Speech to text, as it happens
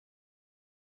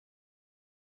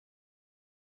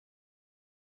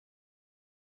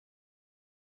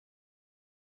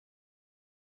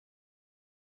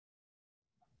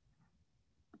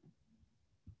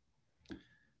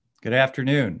Good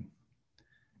afternoon.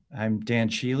 I'm Dan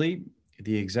Sheely,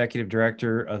 the Executive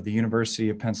Director of the University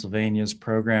of Pennsylvania's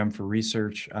Program for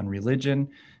Research on Religion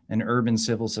and Urban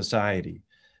Civil Society,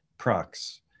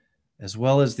 PRUX, as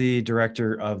well as the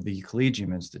Director of the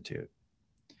Collegium Institute.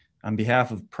 On behalf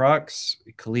of PRUX,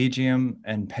 Collegium,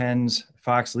 and Penn's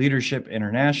Fox Leadership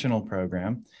International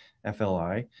Program,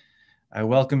 FLI, I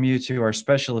welcome you to our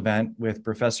special event with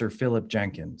Professor Philip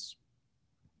Jenkins.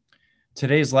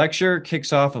 Today's lecture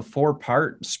kicks off a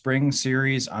four-part spring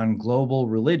series on global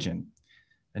religion,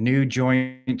 a new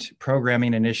joint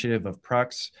programming initiative of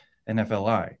PRUX and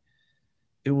FLI.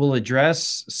 It will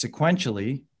address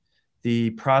sequentially the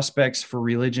prospects for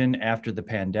religion after the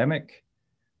pandemic,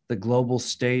 the global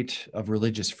state of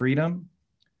religious freedom,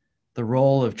 the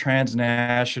role of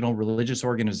transnational religious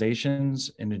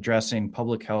organizations in addressing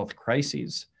public health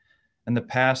crises, and the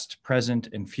past, present,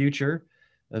 and future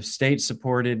of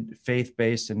state-supported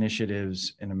faith-based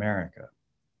initiatives in America.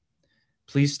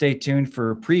 Please stay tuned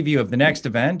for a preview of the next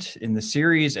event in the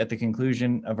series at the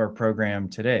conclusion of our program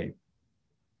today.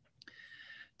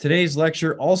 Today's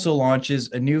lecture also launches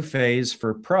a new phase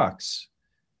for PRUX.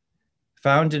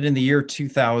 Founded in the year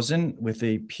 2000 with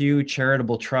a Pew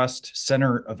Charitable Trust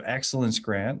Center of Excellence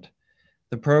grant,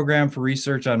 the Program for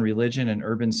Research on Religion and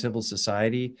Urban Civil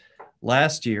Society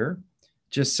last year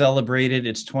just celebrated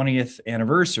its 20th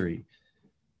anniversary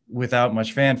without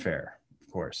much fanfare, of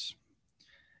course.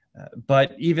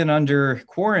 But even under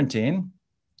quarantine,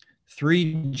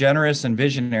 three generous and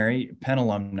visionary Penn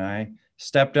alumni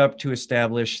stepped up to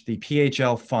establish the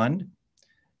PHL Fund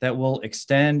that will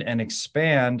extend and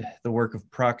expand the work of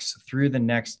PRUX through the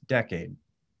next decade.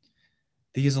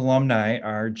 These alumni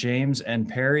are James N.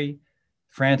 Perry,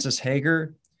 Francis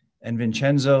Hager, and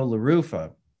Vincenzo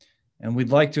LaRuffa, and we'd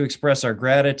like to express our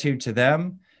gratitude to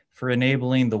them for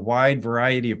enabling the wide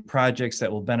variety of projects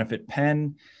that will benefit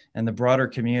Penn and the broader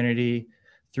community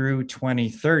through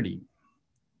 2030.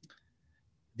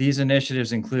 These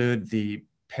initiatives include the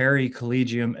Perry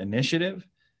Collegium Initiative,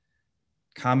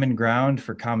 Common Ground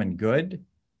for Common Good,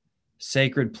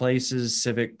 Sacred Places,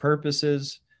 Civic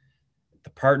Purposes,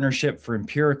 the Partnership for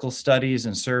Empirical Studies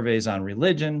and Surveys on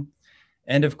Religion,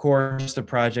 and of course, the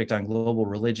Project on Global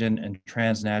Religion and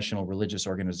Transnational Religious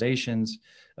Organizations,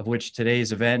 of which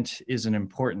today's event is an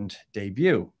important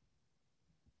debut.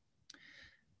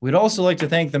 We'd also like to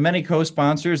thank the many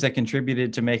co-sponsors that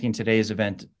contributed to making today's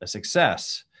event a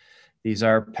success. These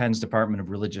are Penn's Department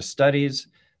of Religious Studies,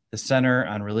 the Center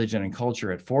on Religion and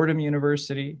Culture at Fordham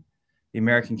University, the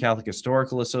American Catholic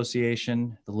Historical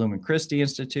Association, the Lumen Christi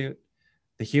Institute,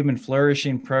 the Human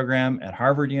Flourishing Program at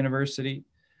Harvard University,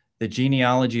 the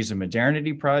Genealogies of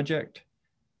Modernity Project,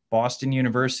 Boston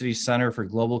University Center for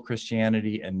Global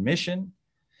Christianity and Mission,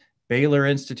 Baylor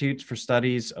Institute for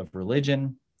Studies of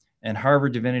Religion, and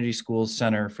Harvard Divinity School's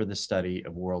Center for the Study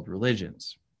of World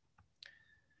Religions.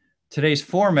 Today's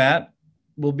format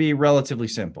will be relatively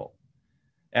simple.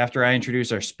 After I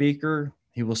introduce our speaker,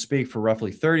 he will speak for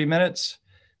roughly 30 minutes,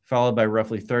 followed by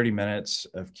roughly 30 minutes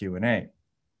of Q&A.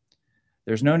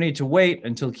 There's no need to wait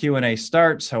until Q&A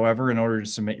starts, however, in order to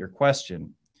submit your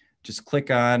question. Just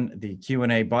click on the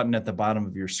Q&A button at the bottom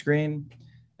of your screen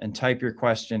and type your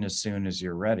question as soon as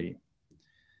you're ready.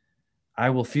 I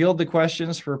will field the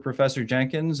questions for Professor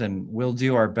Jenkins, and we'll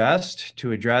do our best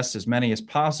to address as many as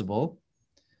possible,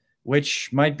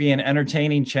 which might be an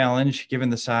entertaining challenge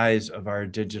given the size of our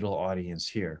digital audience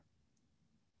here.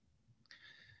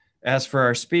 As for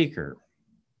our speaker,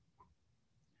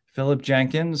 Philip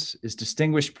Jenkins is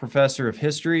Distinguished Professor of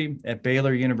History at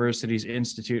Baylor University's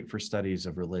Institute for Studies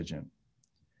of Religion.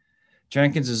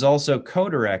 Jenkins is also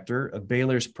co-director of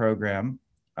Baylor's program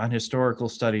on Historical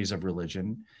Studies of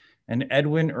Religion and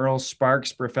Edwin Earl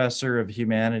Sparks Professor of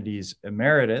Humanities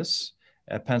Emeritus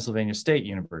at Pennsylvania State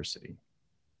University.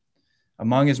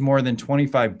 Among his more than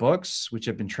 25 books, which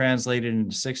have been translated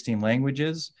into 16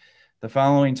 languages, the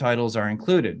following titles are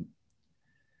included: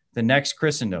 The Next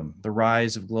Christendom, The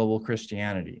Rise of Global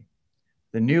Christianity,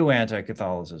 The New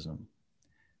Anti-Catholicism,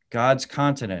 God's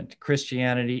Continent,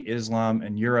 Christianity, Islam,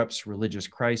 and Europe's Religious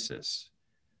Crisis,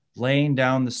 Laying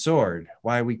Down the Sword,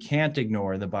 Why We Can't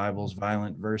Ignore the Bible's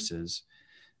Violent Verses,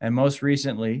 and most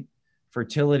recently,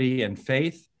 Fertility and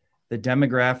Faith, The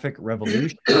Demographic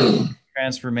Revolution,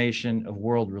 Transformation of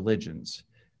World Religions,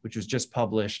 which was just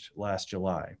published last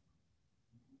July.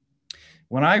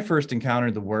 When I first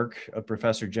encountered the work of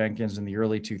Professor Jenkins in the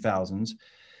early 2000s,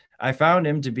 I found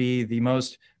him to be the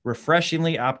most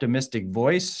refreshingly optimistic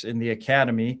voice in the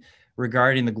academy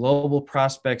regarding the global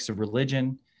prospects of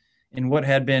religion in what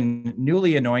had been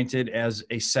newly anointed as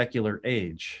a secular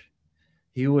age.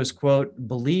 He was, quote,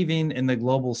 believing in the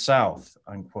global South,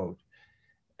 unquote,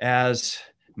 as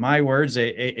my words,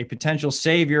 a potential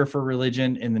savior for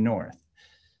religion in the North.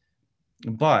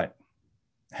 But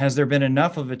has there been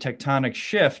enough of a tectonic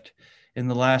shift in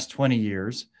the last 20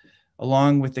 years,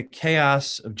 along with the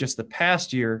chaos of just the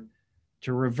past year,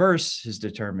 to reverse his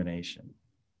determination?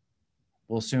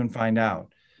 We'll soon find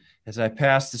out as I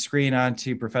pass the screen on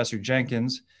to Professor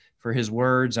Jenkins for his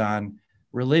words on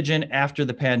religion after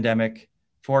the pandemic,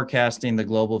 forecasting the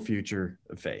global future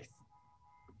of faith.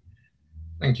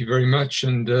 Thank you very much.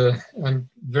 And I'm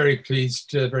very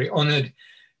pleased, very honored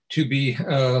to be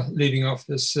leading off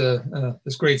this,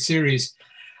 this great series.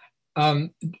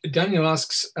 Daniel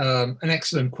asks an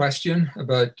excellent question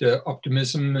about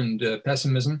optimism and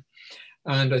pessimism.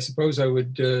 And I suppose I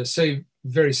would say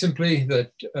very simply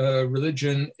that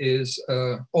religion is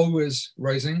always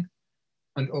rising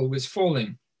and always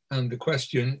falling. And the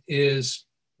question is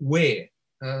where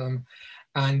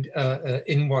and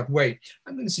in what way?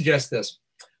 I'm going to suggest this.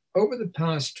 Over the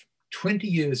past 20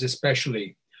 years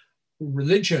especially,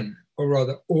 religion, or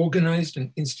rather organized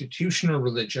and institutional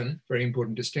religion, very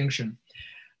important distinction,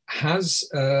 has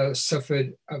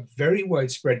suffered a very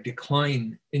widespread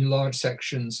decline in large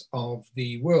sections of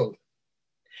the world.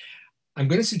 I'm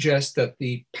going to suggest that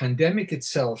the pandemic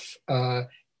itself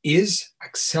is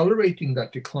accelerating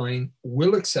that decline,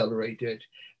 will accelerate it,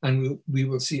 and we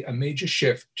will see a major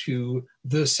shift to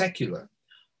the secular.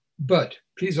 But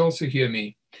please also hear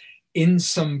me, in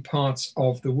some parts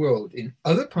of the world, in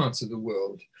other parts of the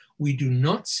world, we do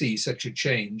not see such a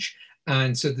change.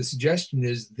 And so the suggestion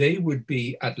is they would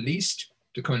be, at least,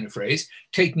 to coin a phrase,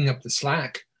 taking up the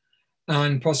slack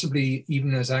and possibly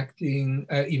even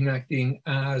acting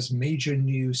as major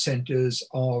new centers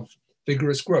of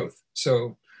vigorous growth.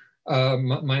 So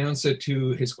my answer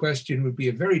to his question would be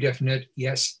a very definite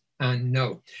yes and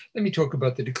no. Let me talk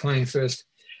about the decline first.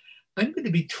 I'm going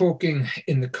to be talking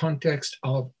in the context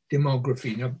of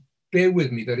demography. Now, bear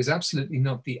with me, that is absolutely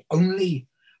not the only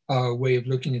way of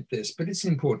looking at this, but it's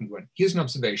an important one. Here's an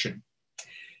observation.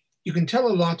 You can tell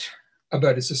a lot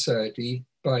about a society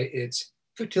by its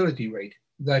fertility rate.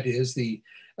 That is the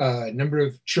number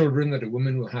of children that a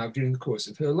woman will have during the course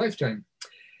of her lifetime.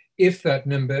 If that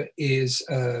number is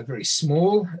very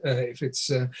small, if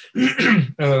it's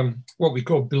what we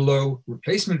call below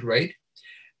replacement rate,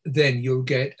 then you'll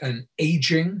get an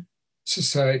aging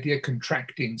society, a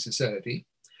contracting society.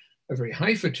 A very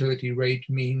high fertility rate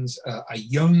means a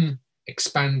young,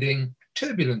 expanding,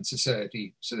 turbulent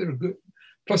society. So there are good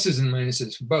pluses and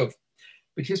minuses for both.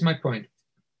 But here's my point.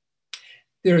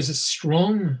 There is a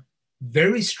strong,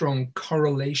 very strong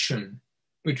correlation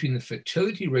between the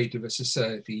fertility rate of a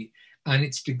society and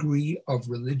its degree of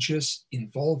religious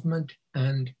involvement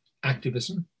and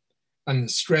activism, and the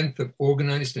strength of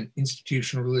organized and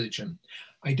institutional religion.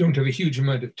 I don't have a huge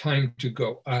amount of time to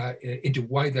go into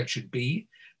why that should be,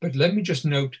 but let me just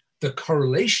note the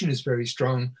correlation is very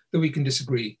strong, though we can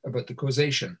disagree about the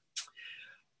causation.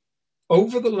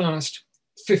 Over the last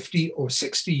 50 or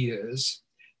 60 years,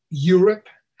 Europe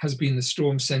has been the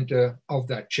storm center of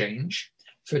that change.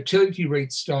 Fertility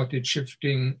rates started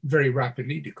shifting very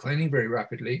rapidly, declining very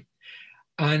rapidly,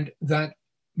 and that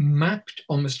mapped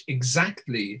almost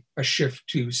exactly a shift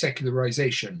to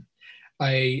secularization,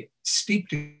 a steep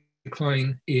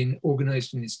decline in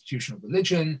organized and institutional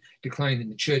religion, decline in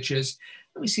the churches.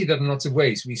 And we see that in lots of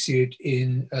ways. We see it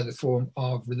in the form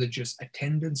of religious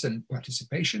attendance and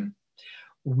participation.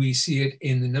 We see it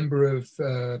in the number of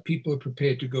people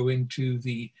prepared to go into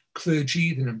the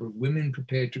clergy, the number of women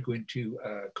prepared to go into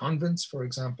convents, for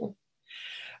example.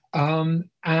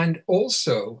 And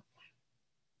also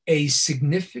a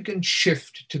significant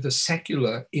shift to the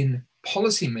secular in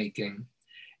policymaking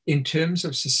in terms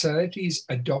of societies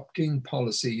adopting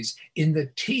policies in the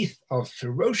teeth of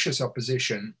ferocious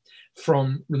opposition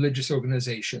from religious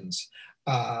organizations.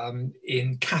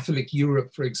 In Catholic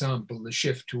Europe, for example, the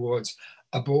shift towards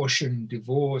abortion,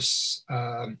 divorce,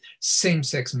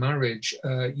 same-sex marriage,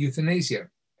 euthanasia.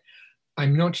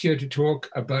 I'm not here to talk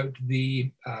about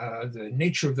the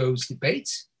nature of those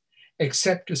debates,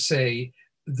 except to say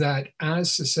that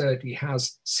as society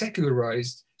has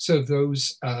secularized, so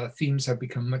those themes have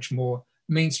become much more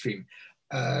mainstream.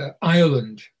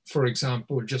 Ireland, for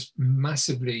example, just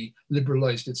massively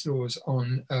liberalized its laws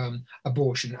on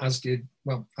abortion, as did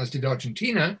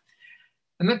Argentina.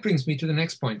 And that brings me to the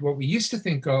next point. What we used to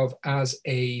think of as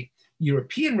a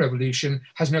European revolution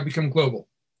has now become global.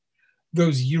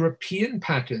 Those European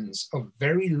patterns of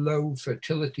very low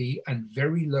fertility and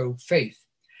very low faith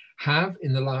have,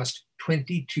 in the last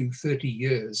 20 to 30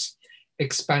 years,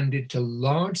 expanded to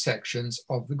large sections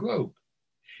of the globe.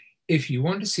 if you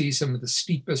want to see some of the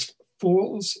steepest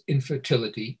falls in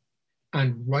fertility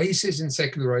and rises in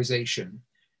secularization,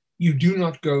 you do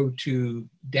not go to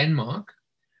Denmark,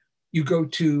 you go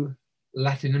to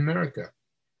Latin America.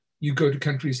 You go to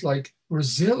countries like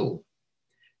Brazil.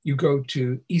 You go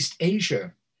to East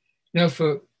Asia. Now,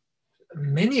 for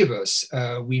many of us,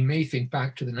 we may think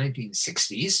back to the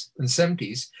 1960s and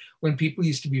 70s when people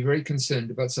used to be very concerned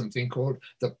about something called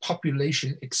the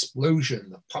population explosion,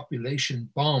 the population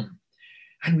bomb.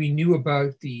 And we knew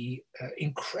about the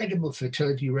incredible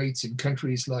fertility rates in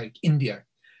countries like India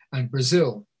and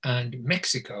Brazil and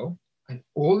Mexico. And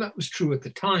all that was true at the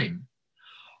time.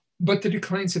 But the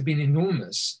declines have been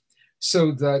enormous,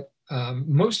 so that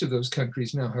most of those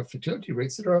countries now have fertility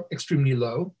rates that are extremely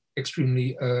low,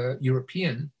 extremely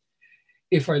European.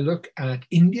 If I look at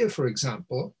India, for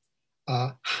example,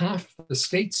 half the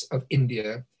states of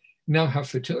India now have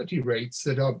fertility rates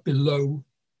that are below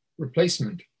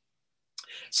replacement.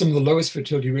 Some of the lowest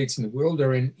fertility rates in the world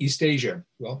are in East Asia.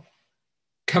 Well,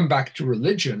 come back to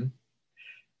religion.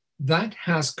 That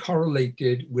has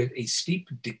correlated with a steep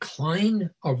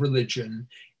decline of religion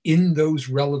in those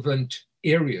relevant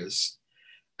areas.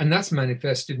 And that's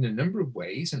manifested in a number of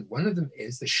ways. And one of them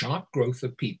is the sharp growth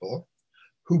of people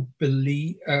who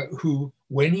believe, who,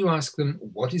 when you ask them,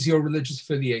 what is your religious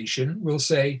affiliation, will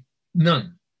say,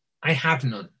 none. I have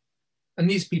none. And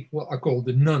these people are called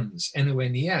the nuns,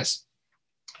 N-O-N-E-S.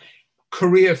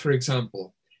 Korea, for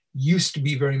example, used to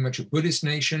be very much a Buddhist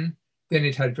nation. Then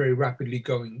it had very rapidly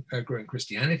growing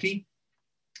Christianity.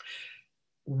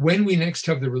 When we next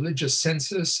have the religious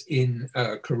census in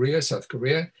Korea, South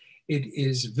Korea, it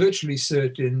is virtually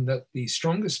certain that the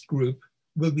strongest group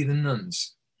will be the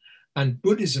nuns. And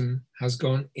Buddhism has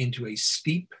gone into a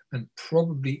steep and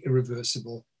probably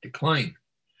irreversible decline.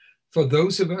 For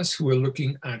those of us who are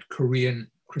looking at Korean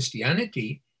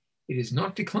Christianity, it is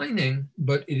not declining,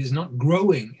 but it is not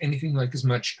growing anything like as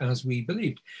much as we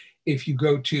believed. If you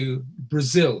go to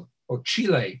Brazil or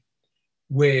Chile,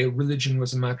 where religion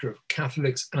was a matter of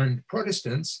Catholics and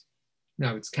Protestants,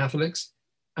 now it's Catholics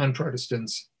and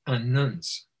Protestants and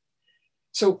nuns.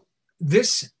 So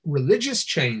this religious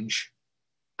change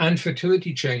and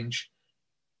fertility change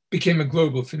became a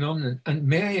global phenomenon. And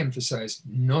may I emphasize,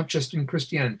 not just in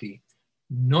Christianity,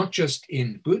 not just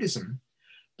in Buddhism,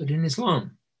 but in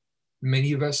Islam.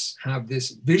 Many of us have this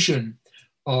vision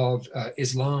of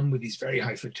Islam with these very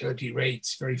high fertility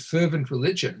rates, very fervent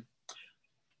religion.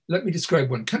 Let me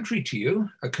describe one country to you,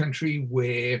 a country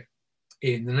where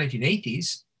in the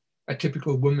 1980s, a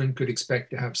typical woman could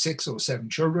expect to have 6 or 7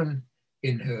 children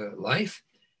in her life.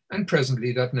 And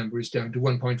presently that number is down to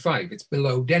 1.5. It's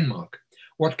below Denmark.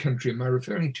 What country am I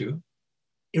referring to?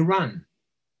 Iran.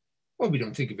 Well, we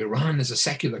don't think of Iran as a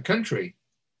secular country.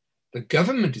 The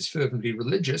government is fervently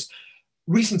religious.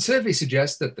 Recent surveys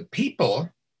suggest that the people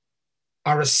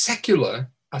are as secular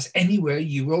as anywhere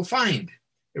you will find.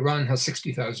 Iran has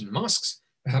 60,000 mosques,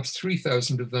 perhaps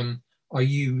 3,000 of them are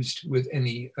used with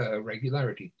any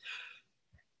regularity.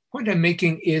 Point I'm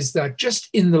making is that just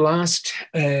in the last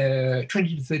 20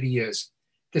 to 30 years,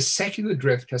 the secular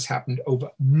drift has happened over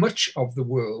much of the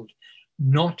world,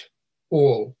 not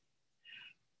all.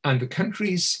 And the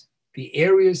countries, the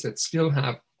areas that still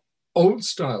have old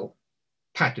style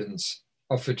patterns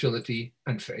of fertility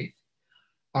and faith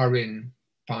are in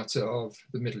parts of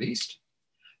the Middle East,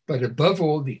 but above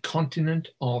all, the continent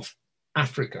of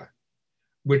Africa,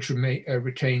 which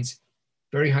retains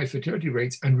very high fertility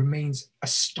rates and remains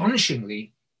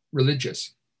astonishingly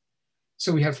religious.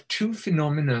 So we have two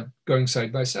phenomena going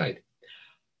side by side.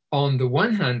 On the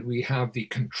one hand, we have the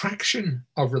contraction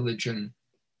of religion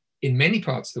in many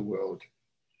parts of the world,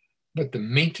 but the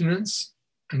maintenance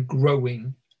and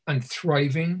growing and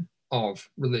thriving of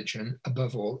religion,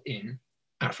 above all in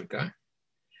Africa.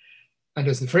 And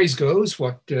as the phrase goes,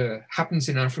 what happens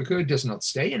in Africa does not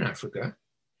stay in Africa.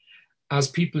 As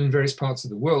people in various parts of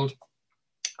the world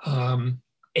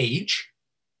age,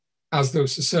 as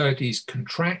those societies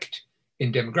contract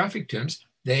in demographic terms,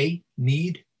 they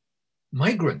need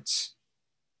migrants.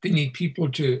 They need people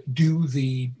to do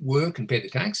the work and pay the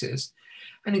taxes.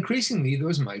 And increasingly,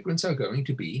 those migrants are going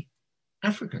to be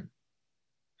African.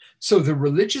 So the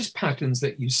religious patterns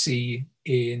that you see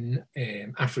in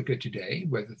Africa today,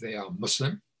 whether they are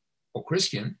Muslim or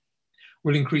Christian,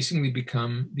 will increasingly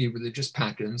become the religious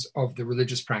patterns of the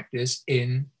religious practice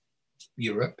in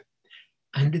Europe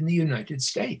and in the United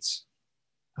States.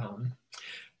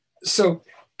 So,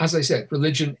 as I said,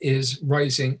 religion is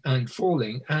rising and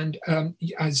falling. And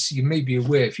as you may be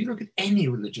aware, if you look at any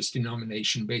religious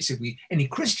denomination, basically any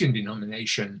Christian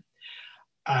denomination,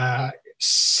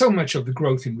 so much of the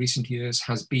growth in recent years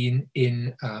has been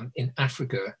in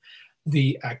Africa.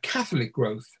 The Catholic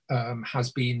growth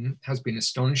has been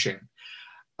astonishing.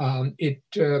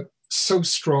 So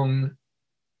strong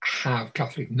have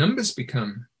Catholic numbers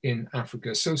become in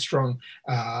Africa. So strong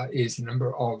is the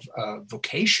number of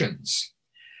vocations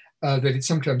that it's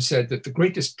sometimes said that the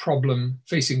greatest problem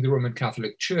facing the Roman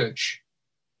Catholic Church,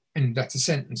 and that's a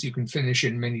sentence you can finish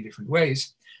in many different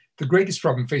ways, the greatest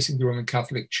problem facing the Roman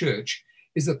Catholic Church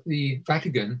is that the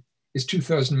Vatican is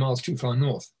 2,000 miles too far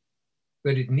north.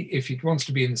 That if it wants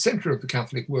to be in the center of the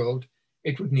Catholic world,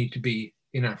 it would need to be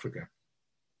in Africa.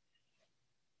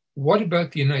 What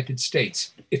about the United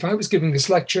States? If I was giving this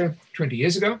lecture 20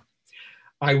 years ago,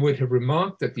 I would have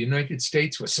remarked that the United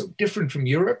States was so different from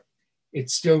Europe. It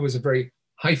still was a very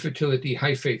high fertility,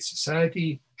 high faith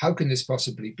society. How can this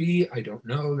possibly be? I don't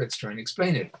know. Let's try and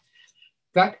explain it.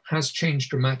 That has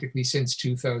changed dramatically since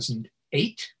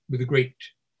 2008 with the great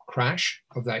crash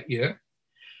of that year.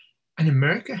 And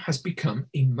America has become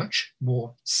a much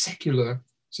more secular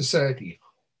society.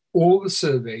 All the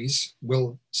surveys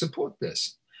will support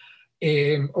this.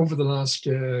 Over the last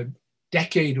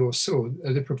decade or so,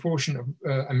 the proportion of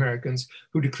Americans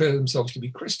who declare themselves to be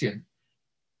Christian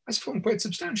has fallen quite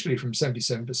substantially from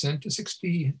 77% to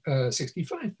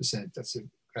 65%. That's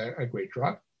a great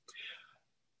drop.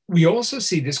 We also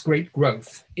see this great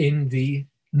growth in the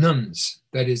nuns.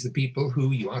 That is, the people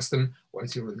who you ask them, what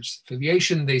is your religious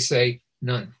affiliation? They say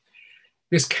none.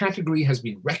 This category has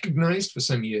been recognized for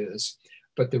some years,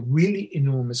 but the really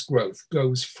enormous growth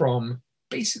goes from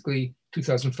basically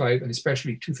 2005 and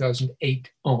especially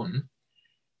 2008 on,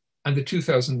 and the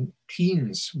 2000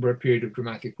 teens were a period of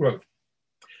dramatic growth.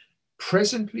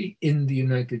 Presently in the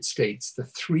United States, the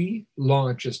three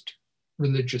largest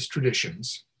religious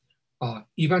traditions are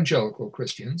evangelical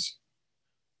Christians,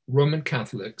 Roman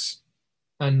Catholics,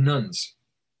 and nuns.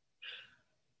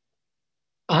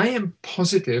 I am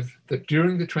positive that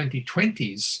during the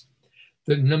 2020s,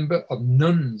 the number of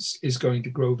nuns is going to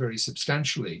grow very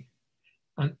substantially.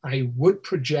 And I would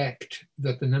project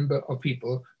that the number of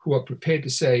people who are prepared to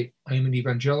say, I'm an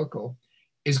evangelical,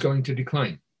 is going to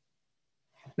decline.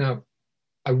 Now,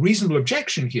 a reasonable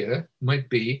objection here might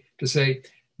be to say,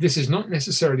 this is not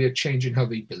necessarily a change in how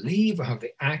they believe or how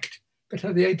they act, but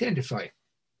how they identify.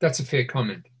 That's a fair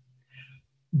comment.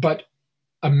 But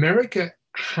America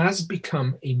has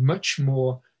become a much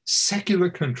more secular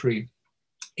country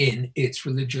in its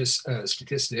religious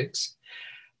statistics.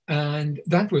 And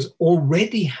that was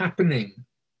already happening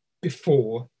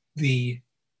before the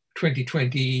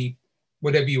 2020,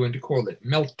 whatever you want to call it,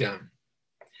 meltdown.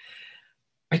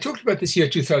 I talked about this year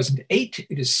 2008.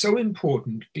 It is so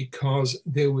important because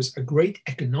there was a great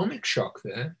economic shock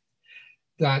there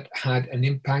that had an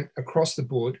impact across the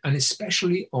board, and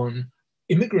especially on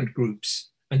immigrant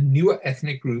groups and newer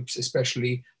ethnic groups,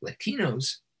 especially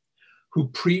Latinos, who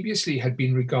previously had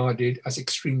been regarded as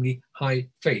extremely high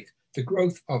faith. The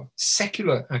growth of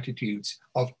secular attitudes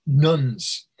of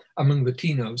nuns among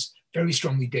Latinos very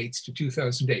strongly dates to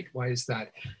 2008. Why is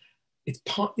that? It's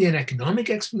partly an economic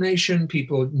explanation.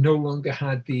 People no longer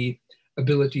had the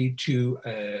ability to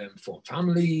form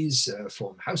families,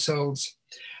 form households.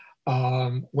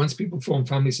 Once people form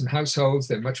families and households,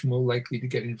 they're much more likely to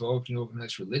get involved in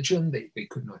organized religion. They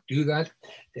could not do that.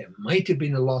 There might have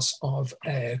been a loss of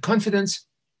confidence.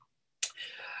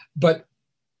 But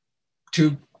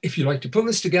if you like to pull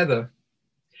this together,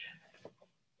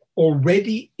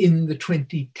 already in the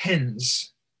 2010s,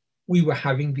 we were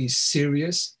having these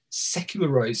serious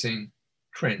secularizing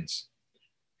trends.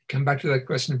 Come back to that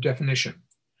question of definition.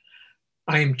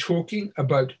 I am talking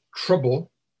about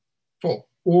trouble for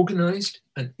organized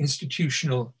and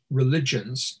institutional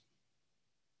religions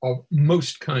of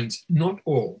most kinds, not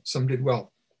all, some did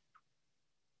well.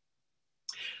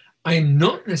 I am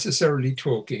not necessarily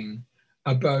talking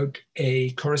about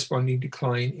a corresponding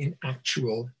decline in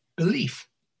actual belief.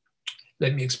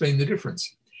 Let me explain the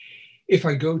difference. If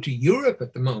I go to Europe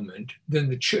at the moment, then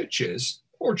the churches,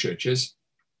 all churches,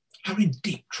 are in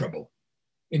deep trouble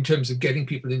in terms of getting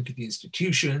people into the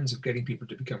institutions, of getting people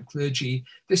to become clergy.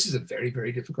 This is a very,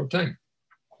 very difficult time.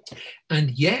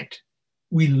 And yet,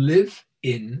 we live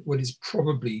in what is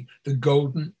probably the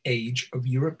golden age of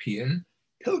European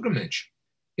pilgrimage.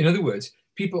 In other words,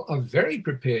 people are very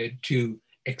prepared to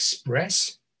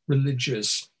express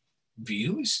religious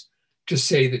views, to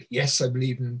say that, yes, I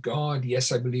believe in God,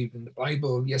 yes, I believe in the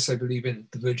Bible, yes, I believe in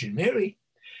the Virgin Mary.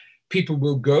 People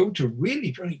will go to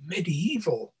really very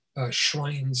medieval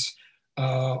shrines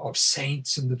of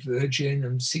saints and the Virgin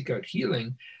and seek out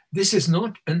healing. This is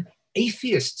not an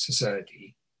atheist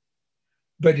society,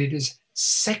 but it is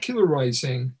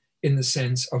secularizing in the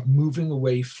sense of moving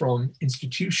away from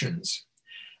institutions.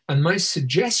 And my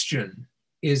suggestion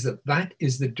is that that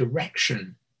is the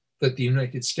direction that the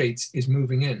United States is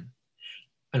moving in.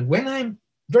 And when I'm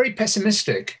very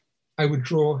pessimistic, I would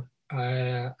draw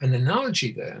an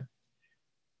analogy there,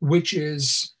 which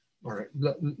is, all right,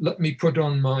 let me put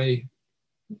on my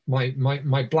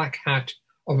black hat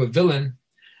of a villain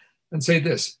and say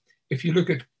this. If you look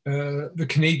at the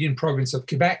Canadian province of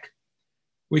Quebec,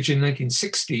 which in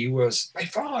 1960 was by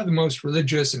far the most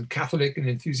religious and Catholic and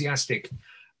enthusiastic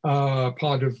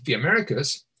part of the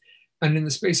Americas, and in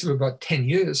the space of about 10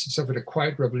 years suffered a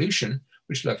quiet revolution,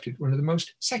 which left it one of the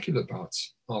most secular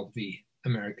parts of the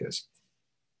Americas.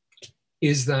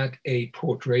 Is that a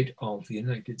portrait of the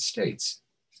United States?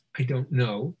 I don't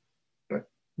know, but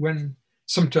when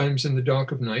sometimes in the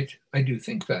dark of night, I do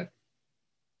think that.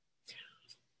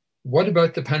 What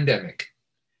about the pandemic?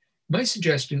 My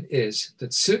suggestion is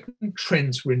that certain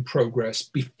trends were in progress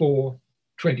before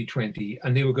 2020,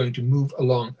 and they were going to move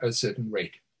along at a certain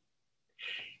rate.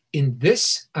 In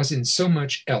this, as in so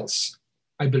much else,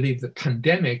 I believe the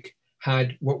pandemic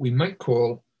had what we might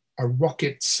call a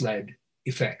rocket sled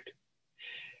effect.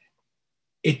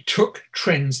 It took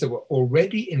trends that were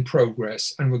already in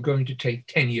progress and were going to take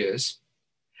 10 years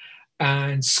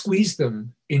and squeezed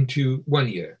them into 1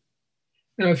 year.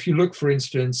 Now, if you look, for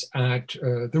instance, at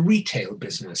the retail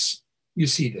business, you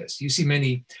see this. You see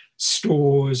many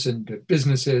stores and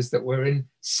businesses that were in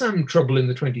some trouble in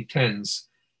the 2010s,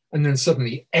 and then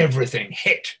suddenly everything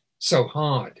hit so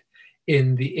hard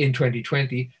in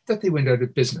 2020 that they went out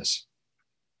of business.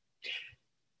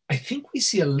 I think we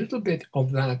see a little bit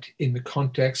of that in the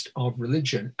context of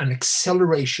religion, an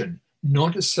acceleration,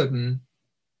 not a sudden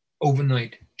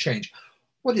overnight change.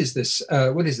 What is this?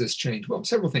 What is this change? Well,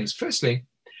 several things. Firstly,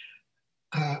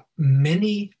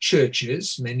 many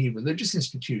churches, many religious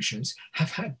institutions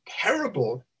have had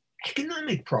terrible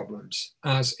economic problems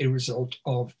as a result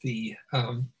of the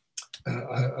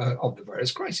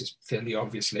virus crisis, fairly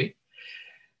obviously.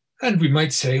 And we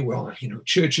might say, well, you know,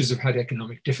 churches have had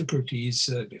economic difficulties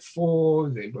before,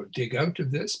 they will dig out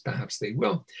of this, perhaps they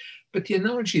will. But the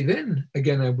analogy then,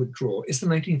 again, I would draw is the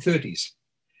 1930s.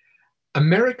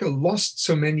 America lost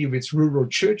so many of its rural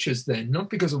churches then, not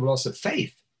because of loss of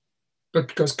faith, but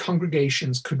because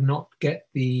congregations could not get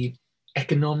the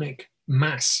economic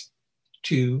mass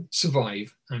to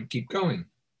survive and keep going.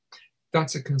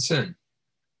 That's a concern.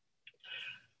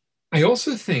 I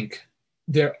also think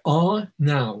there are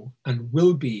now and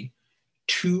will be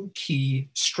two key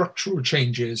structural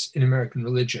changes in American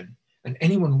religion, and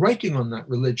anyone writing on that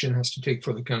religion has to take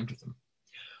full account of them.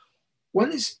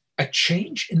 One is a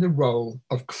change in the role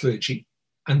of clergy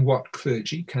and what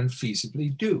clergy can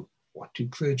feasibly do. What do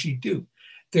clergy do?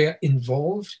 They are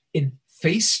involved in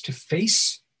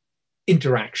face-to-face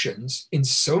interactions in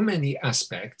so many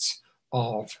aspects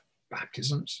of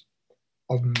baptisms,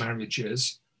 of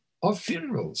marriages, of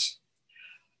funerals.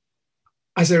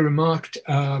 As I remarked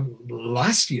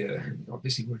last year,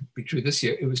 obviously won't be true this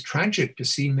year, it was tragic to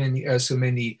see so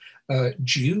many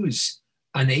Jews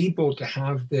unable to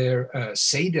have their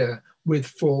Seder with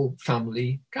full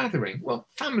family gathering. Well,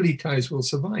 family ties will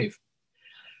survive.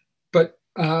 But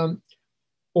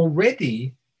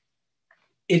already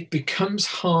it becomes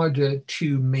harder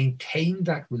to maintain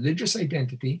that religious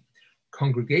identity,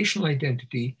 congregational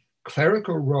identity,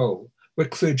 clerical role, where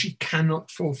clergy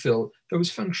cannot fulfill those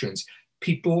functions.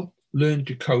 People learn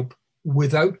to cope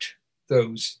without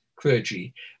those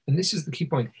clergy. And this is the key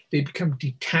point. They become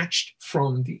detached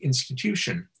from the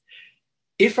institution.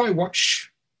 If I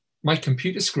watch my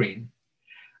computer screen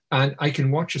and I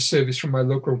can watch a service from my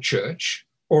local church,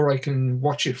 or I can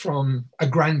watch it from a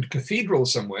grand cathedral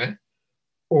somewhere,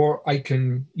 or I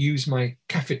can use my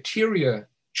cafeteria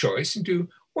choice and do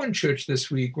one church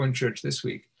this week, one church this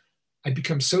week, I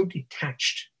become so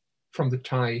detached from the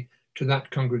tie to that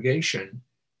congregation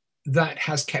that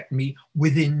has kept me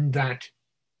within that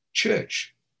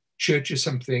church. Church is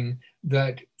something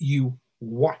that you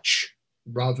watch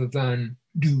rather than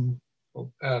do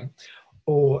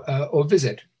or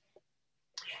visit.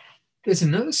 There's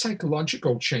another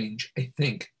psychological change, I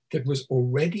think, that was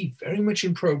already very much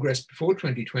in progress before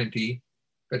 2020,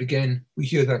 but again, we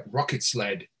hear that rocket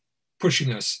sled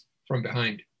pushing us from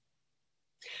behind.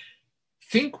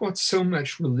 Think what so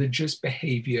much religious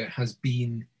behavior has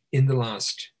been in the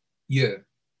last year.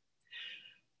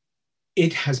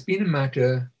 It has been a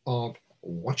matter of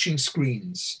watching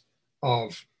screens,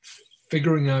 of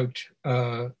figuring out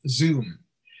Zoom,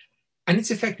 and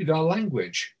it's affected our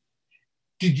language.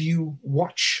 Did you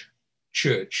watch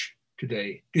church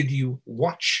today? Did you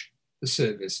watch the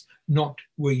service? Not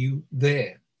were you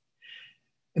there?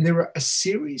 And there are a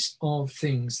series of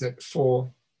things that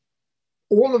for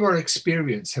all of our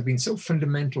experience have been so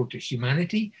fundamental to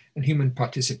humanity and human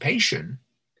participation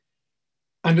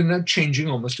and are now changing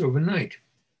almost overnight.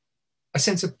 A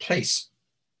sense of place.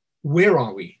 Where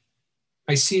are we?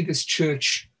 I see this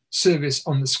church service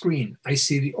on the screen. I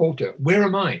see the altar. Where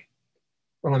am I?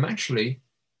 Well, I'm actually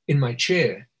in my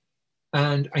chair,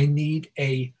 and I need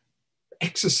a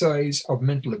exercise of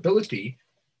mental ability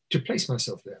to place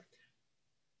myself there.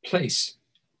 Place,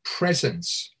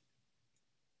 presence,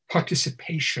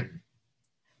 participation,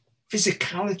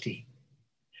 physicality.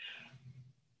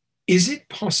 Is it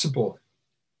possible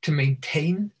to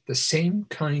maintain the same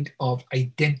kind of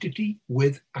identity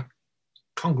with a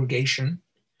congregation,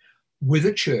 with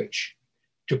a church,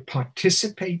 to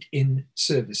participate in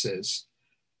services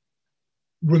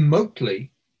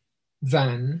remotely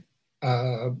than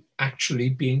actually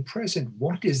being present?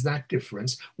 What is that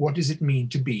difference? What does it mean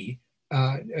to be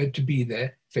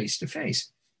there face to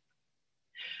face?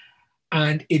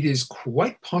 And it is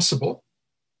quite possible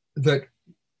that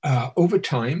over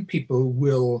time people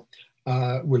will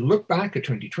look back at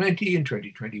 2020 and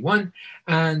 2021,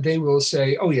 and they will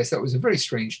say, "Oh yes, that was a very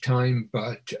strange time,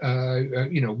 but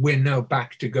we're now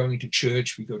back to going to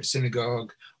church. We go to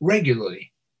synagogue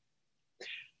regularly."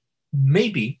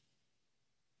 Maybe,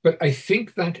 but I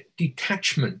think that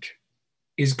detachment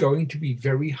is going to be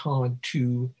very hard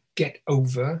to get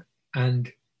over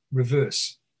and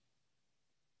reverse.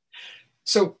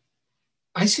 So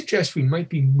I suggest we might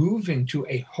be moving to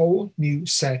a whole new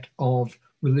set of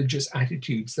religious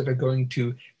attitudes that are going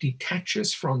to detach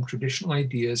us from traditional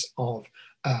ideas of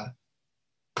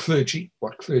clergy,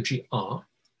 what clergy are,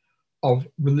 of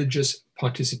religious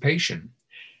participation.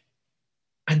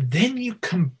 And then you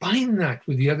combine that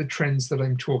with the other trends that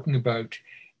I'm talking about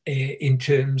in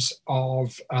terms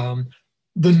of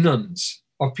the nuns,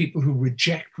 of people who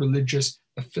reject religious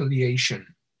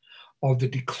affiliation, of the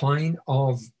decline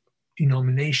of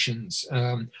denominations,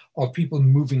 of people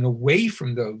moving away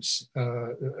from those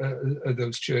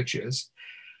churches.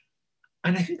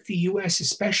 And I think the US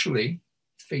especially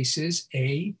faces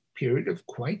a period of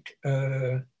quite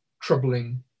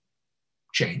troubling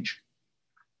change.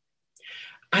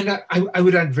 And I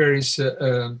would add various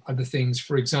other things.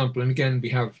 For example, and again, we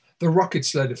have the rocket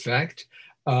sled effect,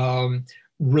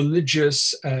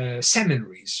 religious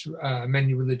seminaries,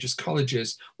 many religious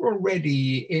colleges were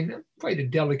already in quite a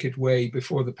delicate way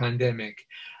before the pandemic.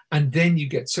 And then you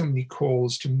get so many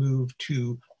calls to move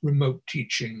to remote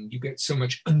teaching. You get so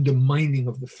much undermining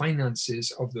of the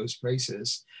finances of those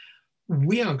places.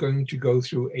 We are going to go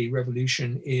through a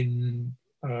revolution in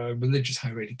religious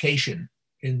higher education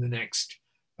in the next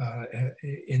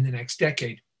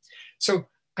decade. So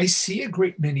I see a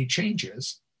great many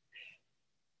changes.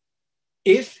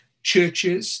 If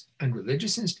churches and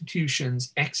religious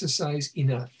institutions exercise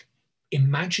enough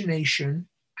imagination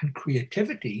and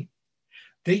creativity,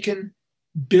 they can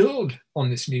build on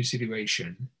this new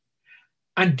situation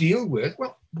and deal with,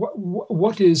 well,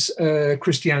 what is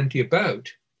Christianity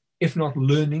about, if not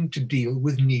learning to deal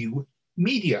with new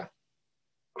media?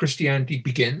 Christianity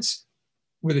begins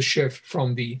with a shift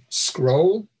from the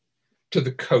scroll to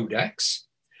the codex.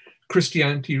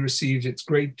 Christianity receives its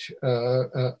great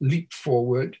leap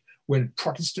forward when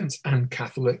Protestants and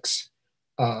Catholics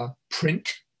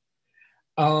print.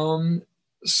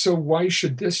 So why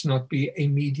should this not be a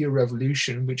media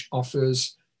revolution which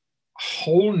offers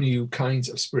whole new kinds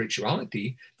of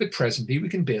spirituality that presently we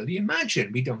can barely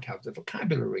imagine? We don't have the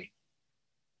vocabulary.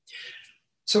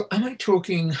 So am I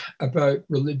talking about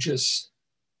religious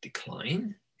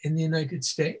decline in the United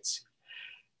States?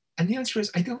 And the answer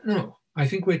is, I don't know. I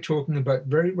think we're talking about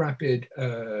very rapid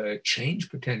change,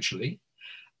 potentially,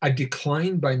 a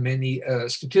decline by many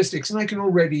statistics. And I can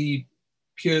already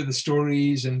hear the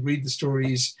stories and read the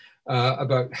stories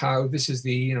about how this is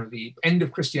the end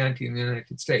of Christianity in the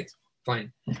United States.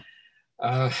 Fine.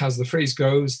 As the phrase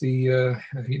goes, the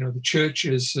church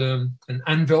is an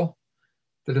anvil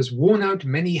that has worn out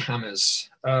many hammers.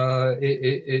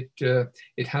 It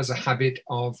has a habit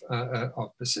of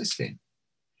persisting.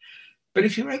 But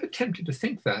if you're ever tempted to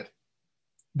think that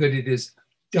it is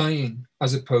dying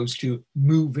as opposed to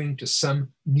moving to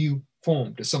some new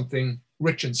form, to something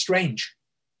rich and strange,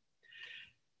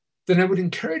 then I would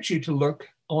encourage you to look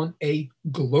on a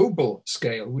global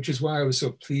scale, which is why I was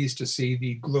so pleased to see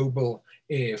the global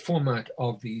format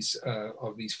of these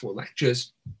 4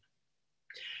 lectures.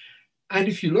 And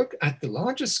if you look at the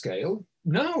larger scale,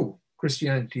 no,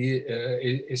 Christianity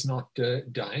is not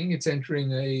dying. It's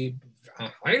entering a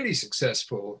highly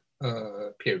successful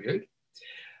period.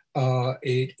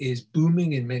 It is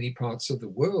booming in many parts of the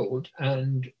world,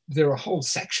 and there are whole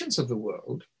sections of the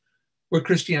world where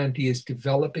Christianity is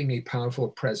developing a powerful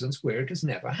presence where it has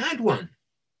never had one.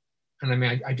 And I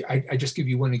mean, I just give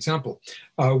you one example.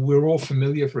 We're all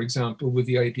familiar, for example, with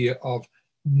the idea of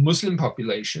Muslim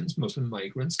populations, Muslim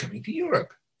migrants coming to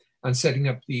Europe and setting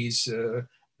up this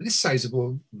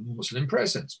sizable Muslim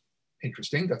presence.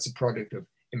 Interesting, that's a product of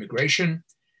immigration.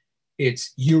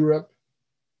 It's Europe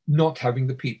not having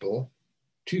the people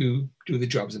to do the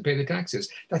jobs and pay the taxes.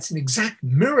 That's an exact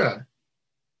mirror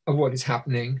of what is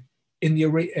happening in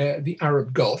the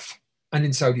Arab Gulf and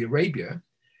in Saudi Arabia,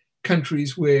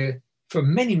 countries where for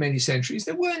many, many centuries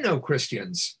there were no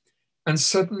Christians. And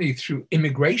suddenly through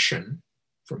immigration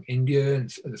from India and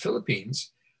the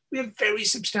Philippines, we have very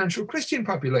substantial Christian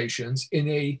populations in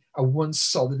a once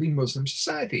solidly Muslim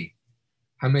society.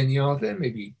 How many are there?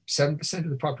 Maybe 7% of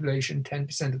the population,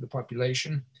 10% of the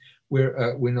population.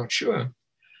 We're not sure.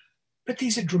 But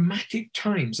these are dramatic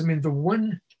times. I mean, the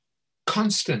one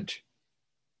constant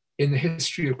in the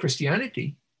history of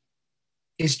Christianity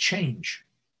is change,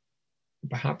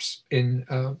 perhaps in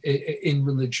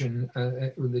religion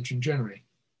generally.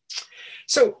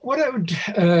 So what I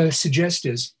would suggest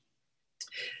is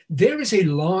there is a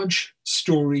large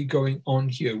story going on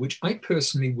here, which I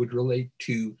personally would relate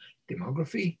to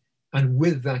demography, and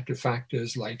with that to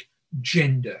factors like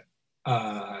gender,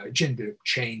 gender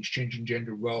change, changing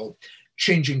gender role,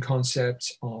 changing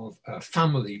concepts of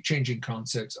family, changing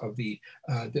concepts of the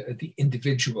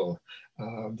individual,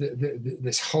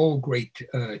 this whole great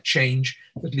change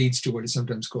that leads to what is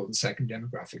sometimes called the second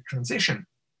demographic transition.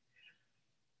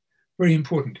 Very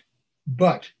important,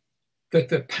 but that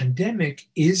the pandemic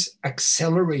is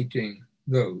accelerating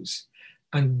those.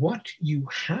 And what you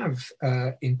have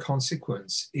in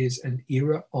consequence is an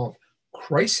era of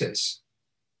crisis,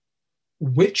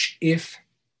 which, if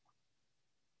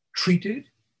treated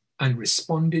and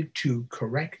responded to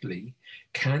correctly,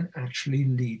 can actually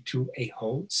lead to a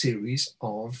whole series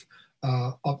of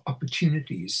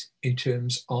opportunities in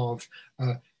terms of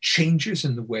changes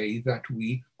in the way that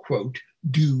we, quote,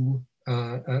 do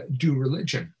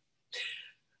religion.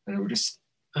 And I would just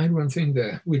add one thing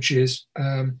there, which is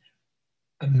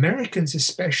Americans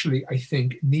especially, I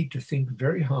think, need to think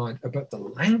very hard about the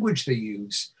language they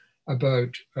use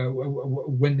about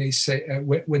when they say,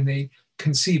 when they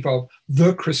conceive of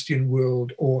the Christian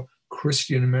world or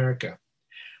Christian America.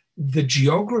 The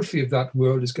geography of that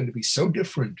world is going to be so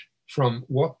different from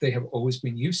what they have always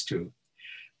been used to.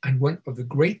 And one of the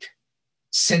great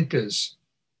centers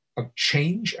of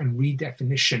change and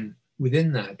redefinition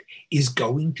within that is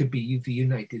going to be the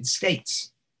United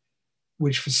States,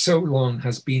 which for so long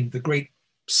has been the great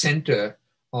center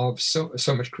of so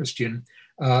much Christian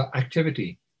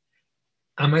activity.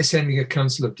 Am I sending a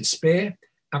counsel of despair?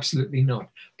 Absolutely not.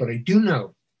 But I do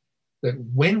know that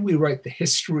when we write the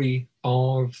history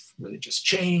of religious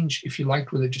change, if you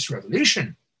like, religious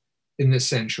revolution in this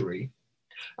century,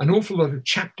 an awful lot of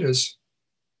chapters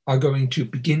are going to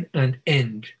begin and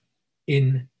end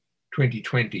in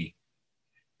 2020.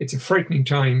 It's a frightening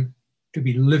time to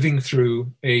be living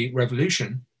through a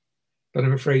revolution, but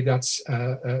I'm afraid that's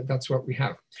what we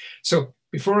have. So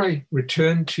before I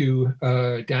return to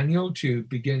Daniel to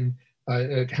begin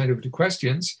to hand over to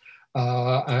questions,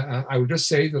 I would just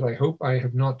say that I hope I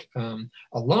have not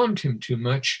alarmed him too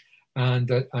much, and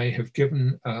that I have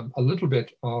given a little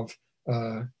bit of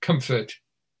comfort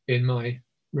in my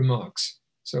remarks.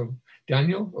 So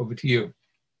Daniel, over to you.